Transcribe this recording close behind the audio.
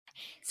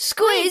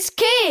Squiz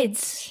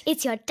Kids!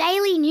 It's your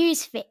daily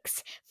news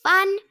fix.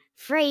 Fun,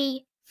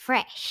 free,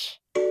 fresh.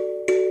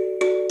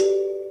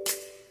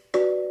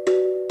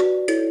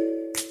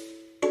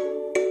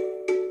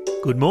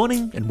 Good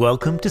morning and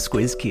welcome to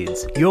Squiz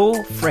Kids,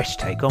 your fresh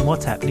take on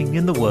what's happening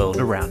in the world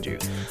around you.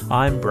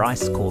 I'm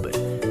Bryce Corbett.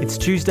 It's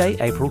Tuesday,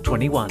 April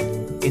 21.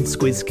 In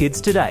Squiz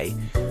Kids today,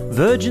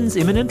 Virgin's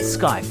imminent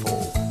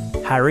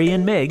skyfall, Harry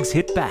and Megs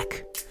hit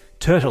back,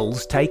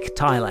 turtles take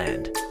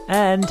Thailand,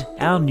 and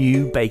our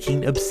new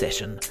baking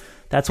obsession.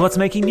 That's what's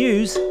making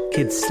news,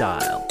 kids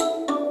style.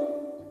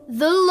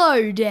 The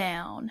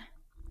Lowdown.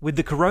 With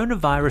the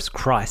coronavirus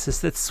crisis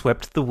that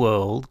swept the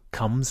world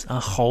comes a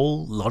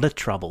whole lot of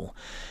trouble,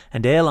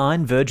 and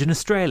airline Virgin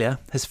Australia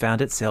has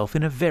found itself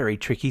in a very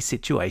tricky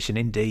situation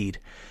indeed.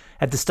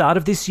 At the start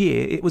of this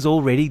year, it was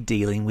already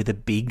dealing with a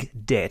big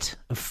debt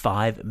of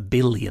 $5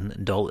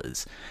 billion,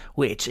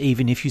 which,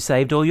 even if you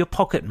saved all your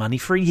pocket money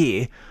for a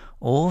year,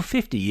 or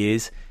 50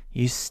 years,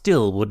 you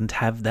still wouldn't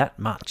have that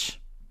much.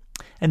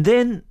 And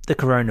then the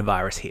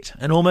coronavirus hit,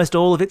 and almost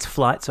all of its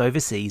flights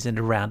overseas and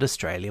around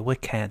Australia were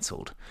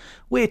cancelled,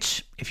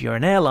 which, if you're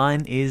an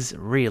airline, is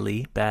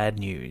really bad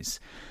news.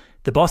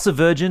 The boss of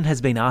Virgin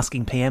has been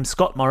asking PM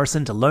Scott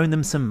Morrison to loan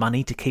them some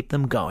money to keep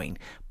them going,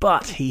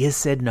 but he has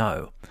said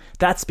no.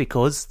 That's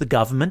because the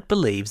government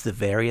believes the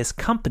various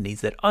companies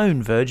that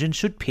own Virgin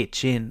should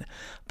pitch in,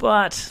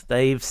 but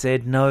they've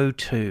said no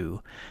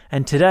too.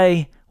 And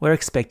today, we're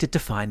expected to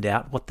find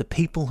out what the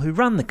people who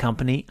run the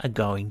company are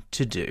going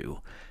to do.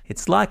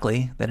 It's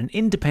likely that an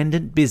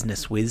independent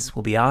business whiz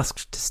will be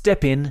asked to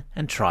step in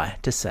and try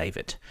to save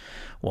it.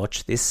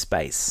 Watch this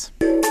space.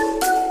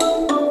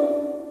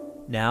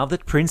 Now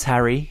that Prince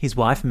Harry, his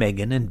wife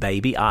Meghan and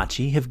baby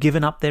Archie have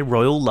given up their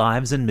royal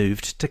lives and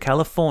moved to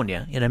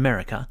California in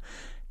America,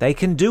 they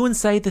can do and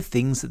say the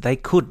things that they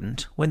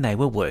couldn't when they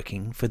were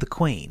working for the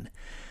Queen.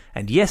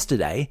 And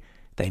yesterday,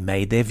 they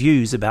made their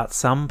views about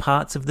some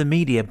parts of the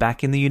media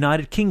back in the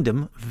United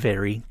Kingdom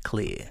very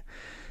clear.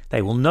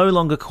 They will no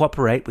longer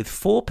cooperate with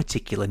 4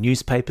 particular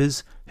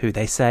newspapers who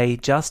they say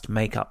just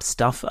make up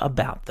stuff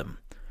about them.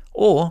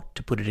 Or,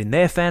 to put it in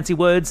their fancy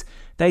words,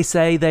 they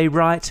say they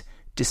write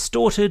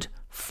distorted,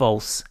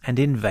 false and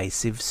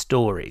invasive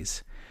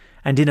stories.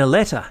 And in a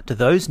letter to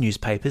those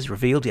newspapers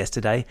revealed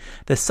yesterday,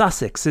 the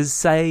Sussexes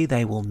say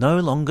they will no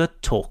longer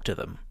talk to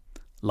them.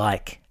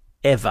 Like,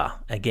 ever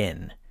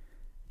again.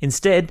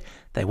 Instead,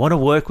 they want to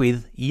work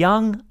with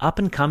young,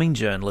 up-and-coming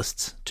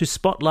journalists to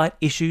spotlight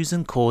issues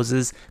and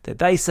causes that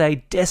they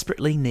say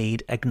desperately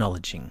need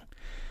acknowledging.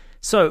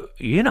 So,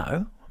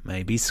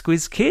 maybe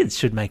Squiz Kids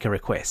should make a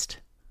request.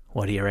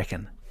 What do you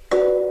reckon?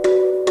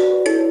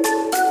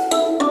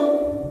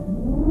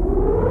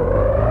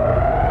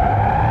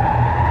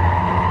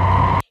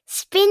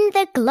 Spin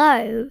the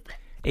globe.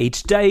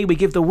 Each day we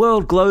give the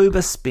world globe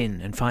a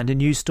spin and find a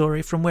news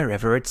story from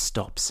wherever it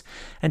stops.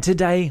 And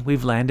today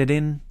we've landed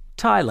in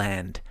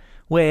Thailand,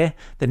 where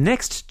the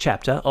next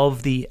chapter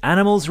of the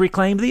Animals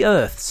Reclaim the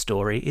Earth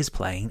story is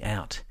playing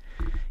out.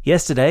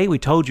 Yesterday, we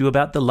told you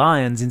about the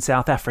lions in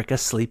South Africa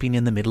sleeping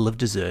in the middle of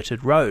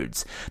deserted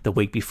roads. The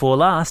week before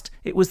last,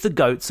 it was the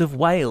goats of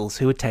Wales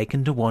who were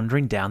taken to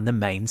wandering down the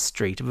main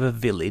street of a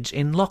village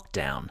in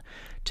lockdown.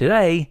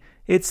 Today,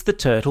 it's the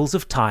turtles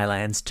of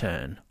Thailand's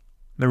turn.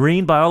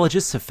 Marine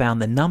biologists have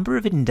found the number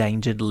of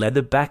endangered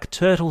leatherback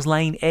turtles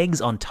laying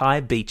eggs on Thai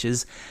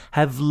beaches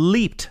have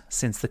leaped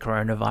since the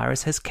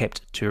coronavirus has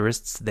kept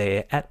tourists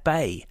there at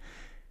bay.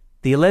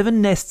 The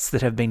 11 nests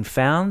that have been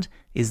found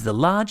is the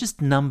largest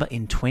number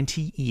in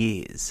 20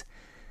 years.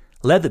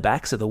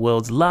 Leatherbacks are the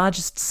world's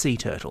largest sea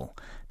turtle.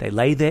 They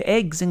lay their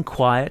eggs in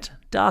quiet,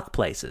 dark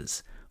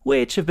places,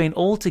 which have been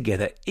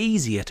altogether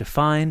easier to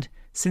find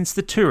since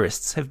the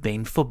tourists have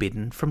been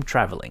forbidden from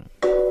travelling.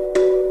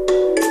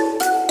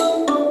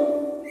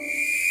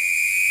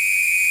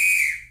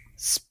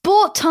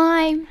 Sport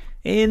time!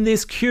 In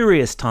this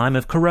curious time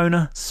of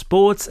corona,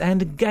 sports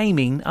and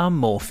gaming are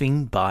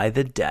morphing by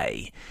the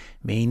day,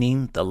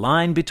 meaning the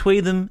line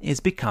between them is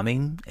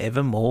becoming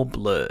ever more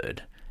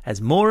blurred,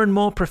 as more and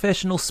more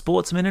professional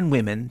sportsmen and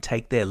women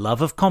take their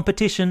love of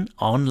competition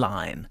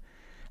online.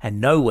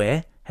 And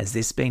nowhere has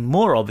this been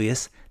more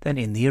obvious than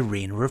in the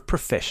arena of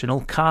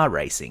professional car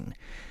racing.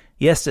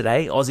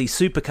 Yesterday, Aussie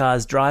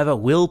Supercars driver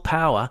Will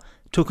Power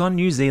took on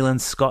New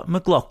Zealand's Scott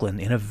McLaughlin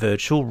in a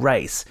virtual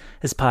race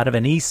as part of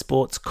an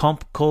esports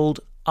comp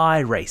called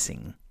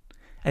iRacing.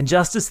 And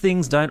just as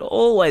things don't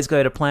always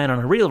go to plan on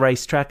a real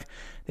racetrack,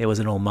 there was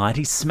an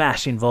almighty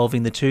smash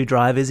involving the two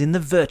drivers in the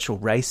virtual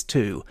race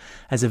too,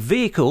 as a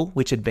vehicle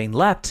which had been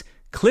lapped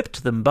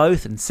clipped them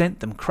both and sent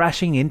them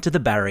crashing into the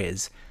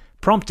barriers,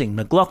 prompting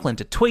McLaughlin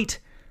to tweet,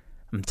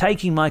 "I'm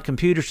taking my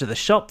computer to the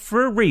shop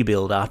for a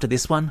rebuild after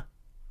this one."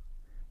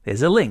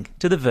 There's a link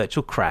to the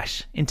virtual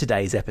crash in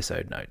today's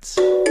episode notes.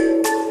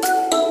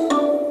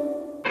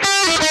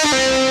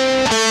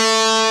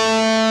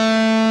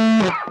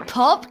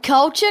 Pop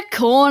Culture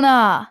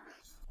Corner.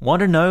 Want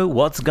to know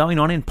what's going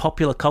on in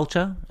popular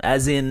culture?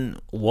 As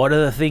in, what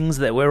are the things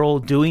that we're all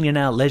doing in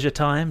our leisure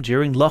time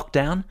during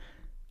lockdown?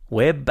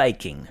 We're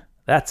baking,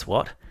 that's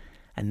what.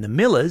 and the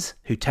millers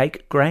who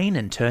take grain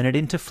and turn it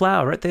into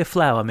flour at their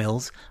flour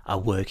mills are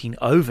working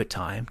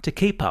overtime to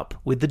keep up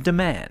with the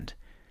demand.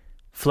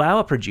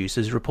 Flour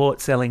producers report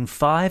selling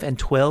 5 and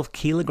 12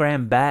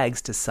 kilogram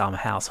bags to some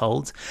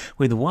households,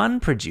 with one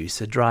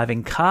producer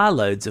driving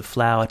carloads of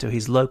flour to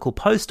his local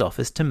post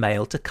office to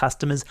mail to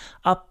customers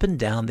up and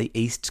down the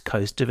east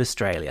coast of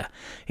Australia,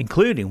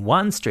 including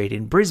one street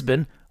in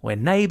Brisbane where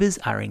neighbours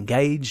are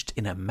engaged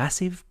in a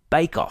massive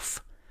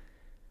bake-off.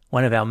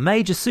 One of our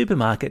major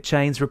supermarket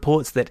chains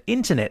reports that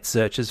internet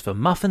searches for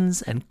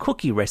muffins and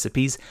cookie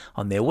recipes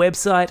on their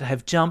website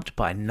have jumped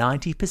by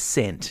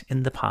 90%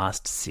 in the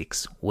past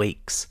 6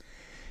 weeks.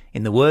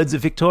 In the words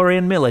of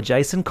Victorian miller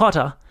Jason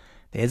Cotter,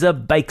 there's a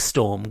bake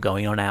storm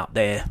going on out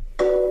there.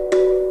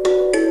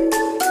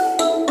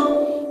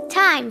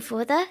 Time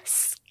for the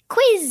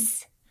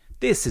quiz.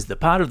 This is the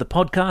part of the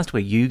podcast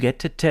where you get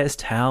to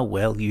test how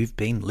well you've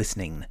been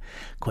listening.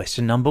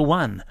 Question number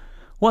 1.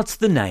 What's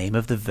the name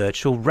of the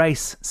virtual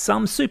race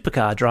some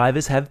supercar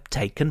drivers have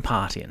taken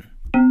part in?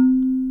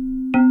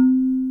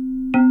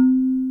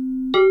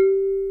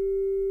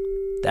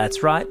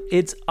 That's right,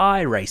 it's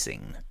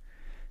iRacing.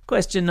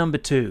 Question number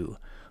 2.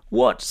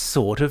 What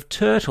sort of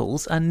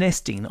turtles are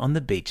nesting on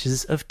the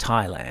beaches of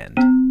Thailand?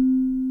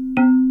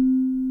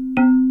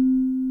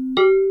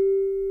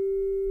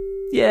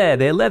 Yeah,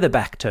 they're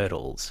leatherback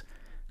turtles.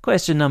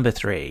 Question number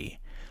 3.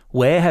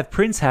 Where have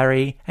Prince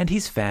Harry and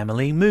his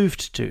family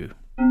moved to?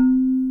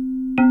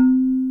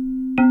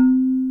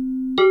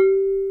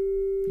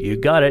 You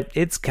got it,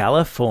 it's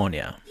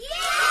California.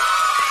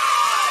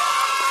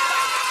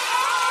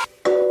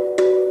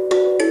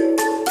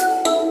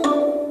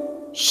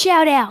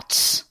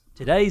 Shout-outs.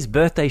 Today's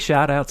birthday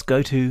shout-outs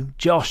go to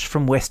Josh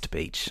from West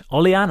Beach,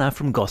 Oleana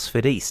from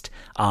Gosford East,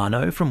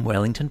 Arno from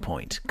Wellington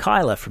Point,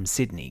 Kyla from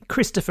Sydney,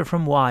 Christopher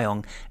from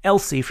Wyong,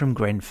 Elsie from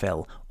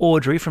Grenfell,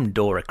 Audrey from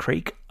Dora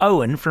Creek,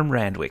 Owen from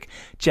Randwick,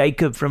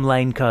 Jacob from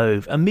Lane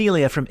Cove,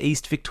 Amelia from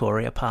East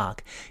Victoria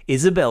Park,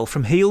 Isabel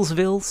from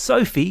Healesville,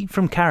 Sophie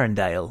from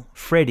Carindale,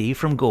 Freddie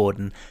from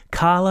Gordon,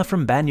 Carla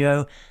from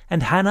Banyo,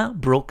 and Hannah,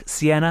 Brooke,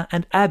 Sienna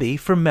and Abby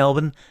from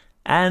Melbourne,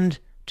 and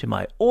to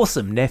my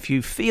awesome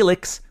nephew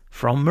Felix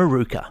from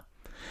Maruka.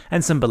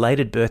 And some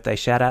belated birthday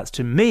shout-outs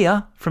to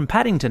Mia from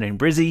Paddington in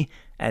Brizzy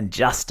and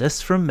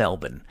Justice from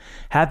Melbourne.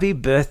 Happy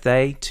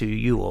birthday to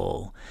you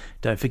all.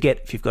 Don't forget,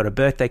 if you've got a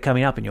birthday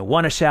coming up and you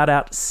want a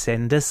shout-out,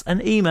 send us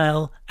an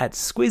email at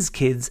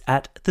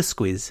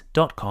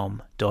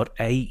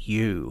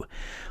squizkids@thesquiz.com.au.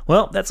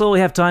 Well, that's all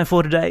we have time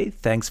for today.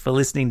 Thanks for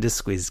listening to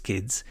Squiz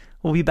Kids.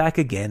 We'll be back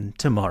again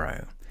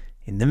tomorrow.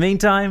 In the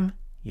meantime,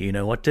 you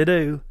know what to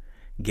do.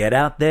 Get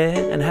out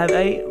there and have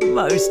a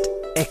most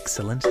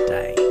excellent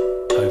day.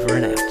 Over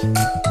and out.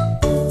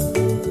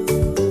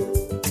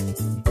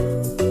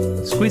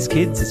 Squiz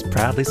Kids is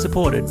proudly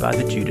supported by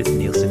the Judith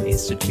Neilson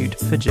Institute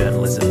for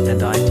Journalism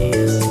and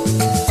Ideas.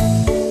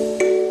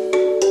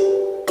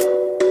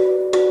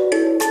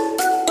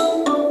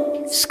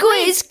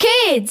 Squiz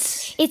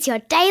Kids! It's your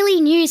daily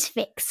news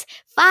fix.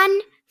 Fun,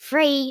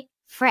 free,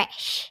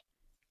 fresh.